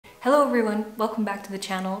Hello everyone, welcome back to the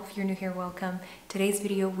channel. If you're new here, welcome. Today's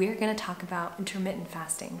video, we're going to talk about intermittent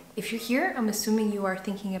fasting. If you're here, I'm assuming you are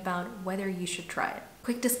thinking about whether you should try it.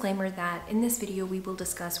 Quick disclaimer that in this video, we will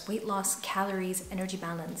discuss weight loss, calories, energy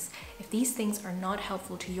balance. If these things are not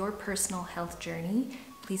helpful to your personal health journey,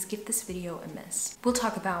 please give this video a miss. We'll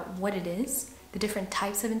talk about what it is, the different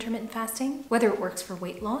types of intermittent fasting, whether it works for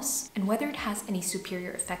weight loss, and whether it has any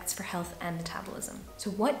superior effects for health and metabolism. So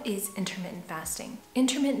what is intermittent fasting?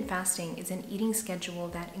 Intermittent fasting is an eating schedule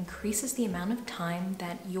that increases the amount of time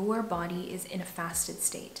that your body is in a fasted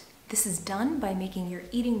state. This is done by making your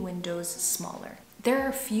eating windows smaller. There are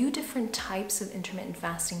a few different types of intermittent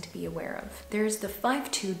fasting to be aware of. There's the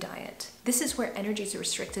 5-2 diet. This is where energy is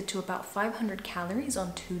restricted to about 500 calories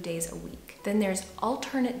on 2 days a week. Then there's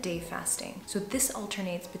alternate day fasting. So this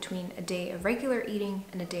alternates between a day of regular eating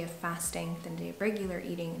and a day of fasting, then a day of regular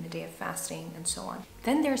eating and a day of fasting, and so on.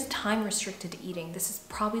 Then there's time restricted eating. This is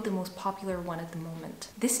probably the most popular one at the moment.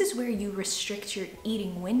 This is where you restrict your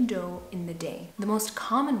eating window in the day. The most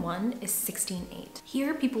common one is 16-8.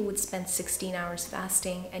 Here people would spend 16 hours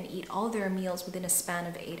fasting and eat all their meals within a span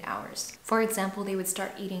of 8 hours. For example, they would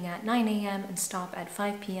start eating at 9 a.m. and stop at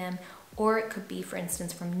 5 p.m. or it could be, for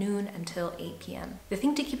instance, from noon until 8 p.m. The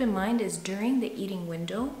thing to keep in mind is during the eating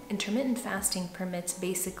window, intermittent fasting permits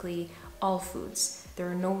basically all foods. There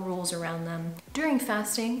are no rules around them. During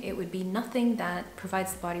fasting, it would be nothing that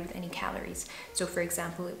provides the body with any calories. So for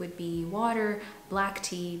example, it would be water, black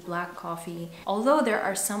tea, black coffee, although there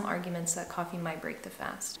are some arguments that coffee might break the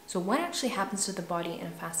fast. So what actually happens to the body in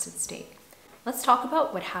a fasted state? Let's talk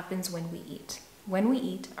about what happens when we eat. When we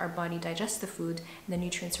eat, our body digests the food and the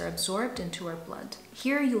nutrients are absorbed into our blood.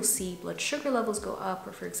 Here you'll see blood sugar levels go up,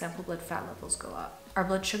 or for example, blood fat levels go up. Our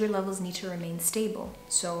blood sugar levels need to remain stable.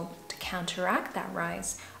 So to counteract that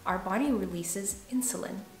rise, our body releases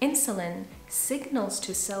insulin. Insulin signals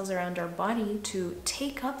to cells around our body to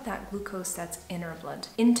take up that glucose that's in our blood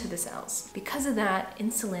into the cells. Because of that,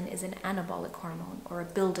 insulin is an anabolic hormone or a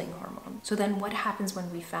building hormone. So then what happens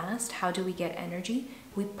when we fast? How do we get energy?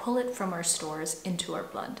 We pull it from our stores into our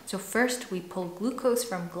blood. So first we pull glucose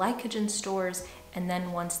from glycogen stores, and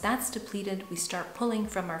then once that's depleted, we start pulling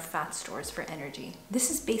from our fat stores for energy.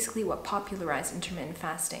 This is basically what popularized intermittent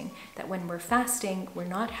fasting, that when we're fasting, we're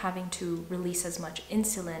not having to release as much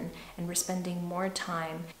insulin and we're spending more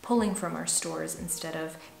time pulling from our stores instead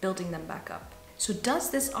of building them back up. So does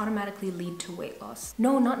this automatically lead to weight loss?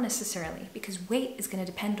 No, not necessarily, because weight is going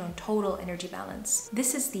to depend on total energy balance.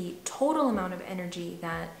 This is the total amount of energy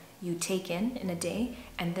that you take in a day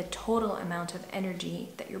and the total amount of energy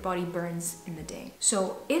that your body burns in the day.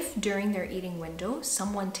 So if during their eating window,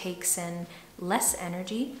 someone takes in less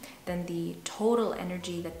energy than the total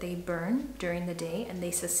energy that they burn during the day and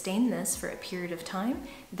they sustain this for a period of time,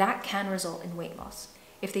 that can result in weight loss.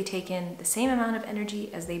 If they take in the same amount of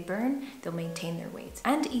energy as they burn, they'll maintain their weight.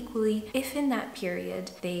 And equally, if in that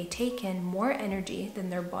period they take in more energy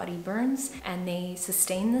than their body burns and they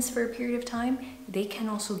sustain this for a period of time, they can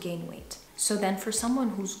also gain weight. So then for someone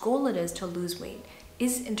whose goal it is to lose weight,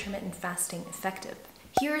 is intermittent fasting effective?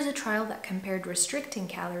 Here is a trial that compared restricting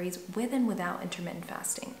calories with and without intermittent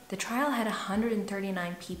fasting. The trial had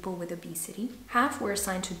 139 people with obesity. Half were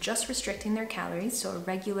assigned to just restricting their calories, so a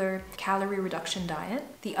regular calorie reduction diet.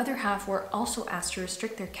 The other half were also asked to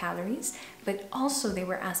restrict their calories, but also they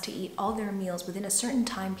were asked to eat all their meals within a certain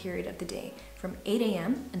time period of the day, from 8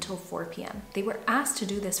 a.m. until 4 p.m. They were asked to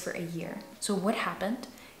do this for a year. So what happened?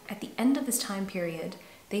 At the end of this time period,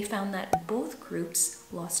 they found that both groups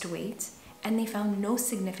lost weight, and they found no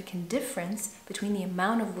significant difference between the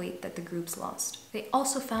amount of weight that the groups lost. They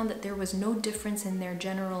also found that there was no difference in their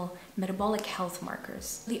general metabolic health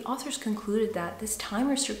markers. The authors concluded that this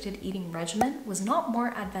time-restricted eating regimen was not more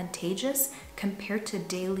advantageous compared to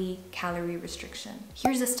daily calorie restriction.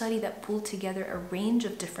 Here's a study that pulled together a range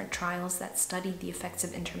of different trials that studied the effects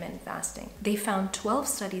of intermittent fasting. They found 12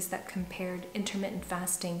 studies that compared intermittent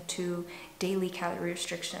fasting to daily calorie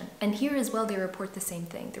restriction. And here as well, they report the same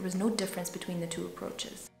thing. There was no difference between the two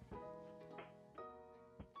approaches.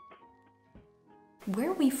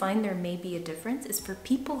 Where we find there may be a difference is for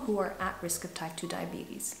people who are at risk of type 2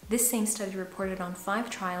 diabetes. This same study reported on 5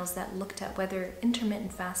 trials that looked at whether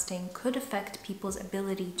intermittent fasting could affect people's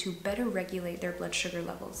ability to better regulate their blood sugar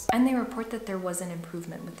levels. And they report that there was an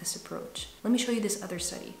improvement with this approach. Let me show you this other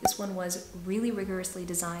study. This one was really rigorously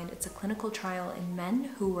designed. It's a clinical trial in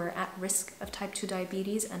men who were at risk of type 2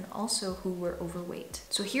 diabetes and also who were overweight.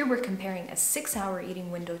 So here we're comparing a 6-hour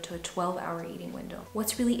eating window to a 12-hour eating window.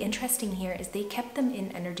 What's really interesting here is they kept them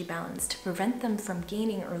in energy balance to prevent them from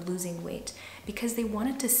gaining or losing weight because they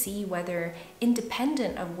wanted to see whether,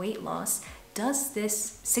 independent of weight loss, does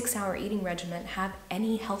this 6-hour eating regimen have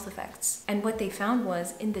any health effects? And what they found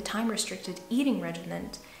was in the time-restricted eating regimen,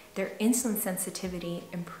 their insulin sensitivity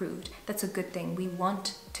improved. That's a good thing. We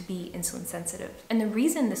want to be insulin sensitive. And the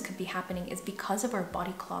reason this could be happening is because of our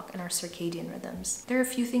body clock and our circadian rhythms. There are a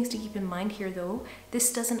few things to keep in mind here though.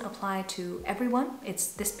 This doesn't apply to everyone. It's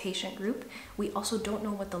this patient group. We also don't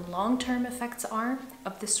know what the long-term effects are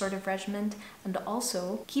of this sort of regimen. And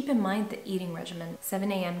also keep in mind the eating regimen.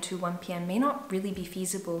 7 a.m. to 1 p.m. may not really be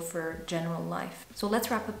feasible for general life. So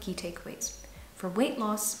let's wrap up key takeaways. For weight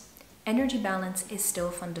loss, energy balance is still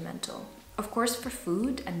fundamental. Of course, for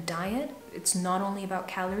food and diet, it's not only about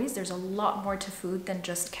calories. There's a lot more to food than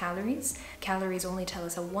just calories. Calories only tell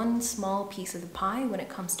us one small piece of the pie when it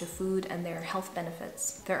comes to food and their health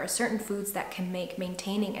benefits. There are certain foods that can make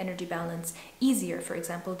maintaining energy balance easier. For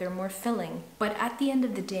example, they're more filling. But at the end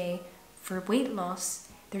of the day, for weight loss,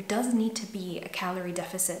 there does need to be a calorie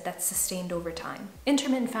deficit that's sustained over time.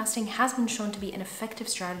 Intermittent fasting has been shown to be an effective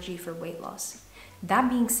strategy for weight loss.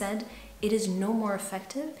 That being said, it is no more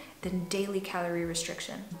effective than daily calorie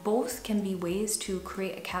restriction. Both can be ways to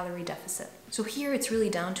create a calorie deficit. So here it's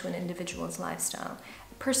really down to an individual's lifestyle.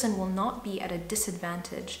 A person will not be at a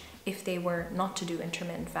disadvantage if they were not to do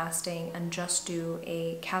intermittent fasting and just do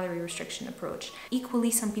a calorie restriction approach.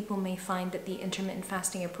 Equally, some people may find that the intermittent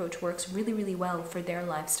fasting approach works really, really well for their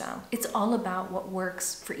lifestyle. It's all about what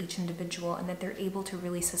works for each individual and that they're able to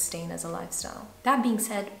really sustain as a lifestyle. That being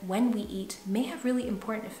said, when we eat may have really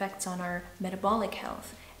important effects on our metabolic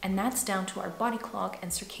health, and that's down to our body clock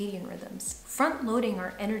and circadian rhythms. Front-loading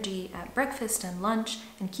our energy at breakfast and lunch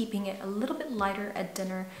and keeping it a little bit lighter at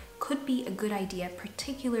dinner could be a good idea,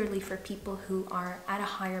 particularly for people who are at a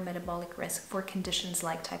higher metabolic risk for conditions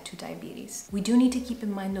like type 2 diabetes. We do need to keep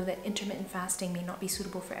in mind though that intermittent fasting may not be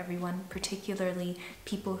suitable for everyone, particularly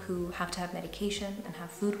people who have to have medication and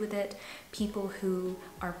have food with it, people who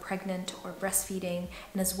are pregnant or breastfeeding,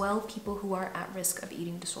 and as well people who are at risk of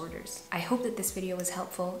eating disorders. I hope that this video was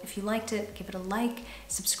helpful. If you liked it, give it a like,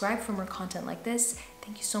 subscribe for more content like this.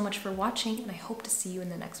 Thank you so much for watching, and I hope to see you in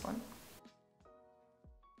the next one.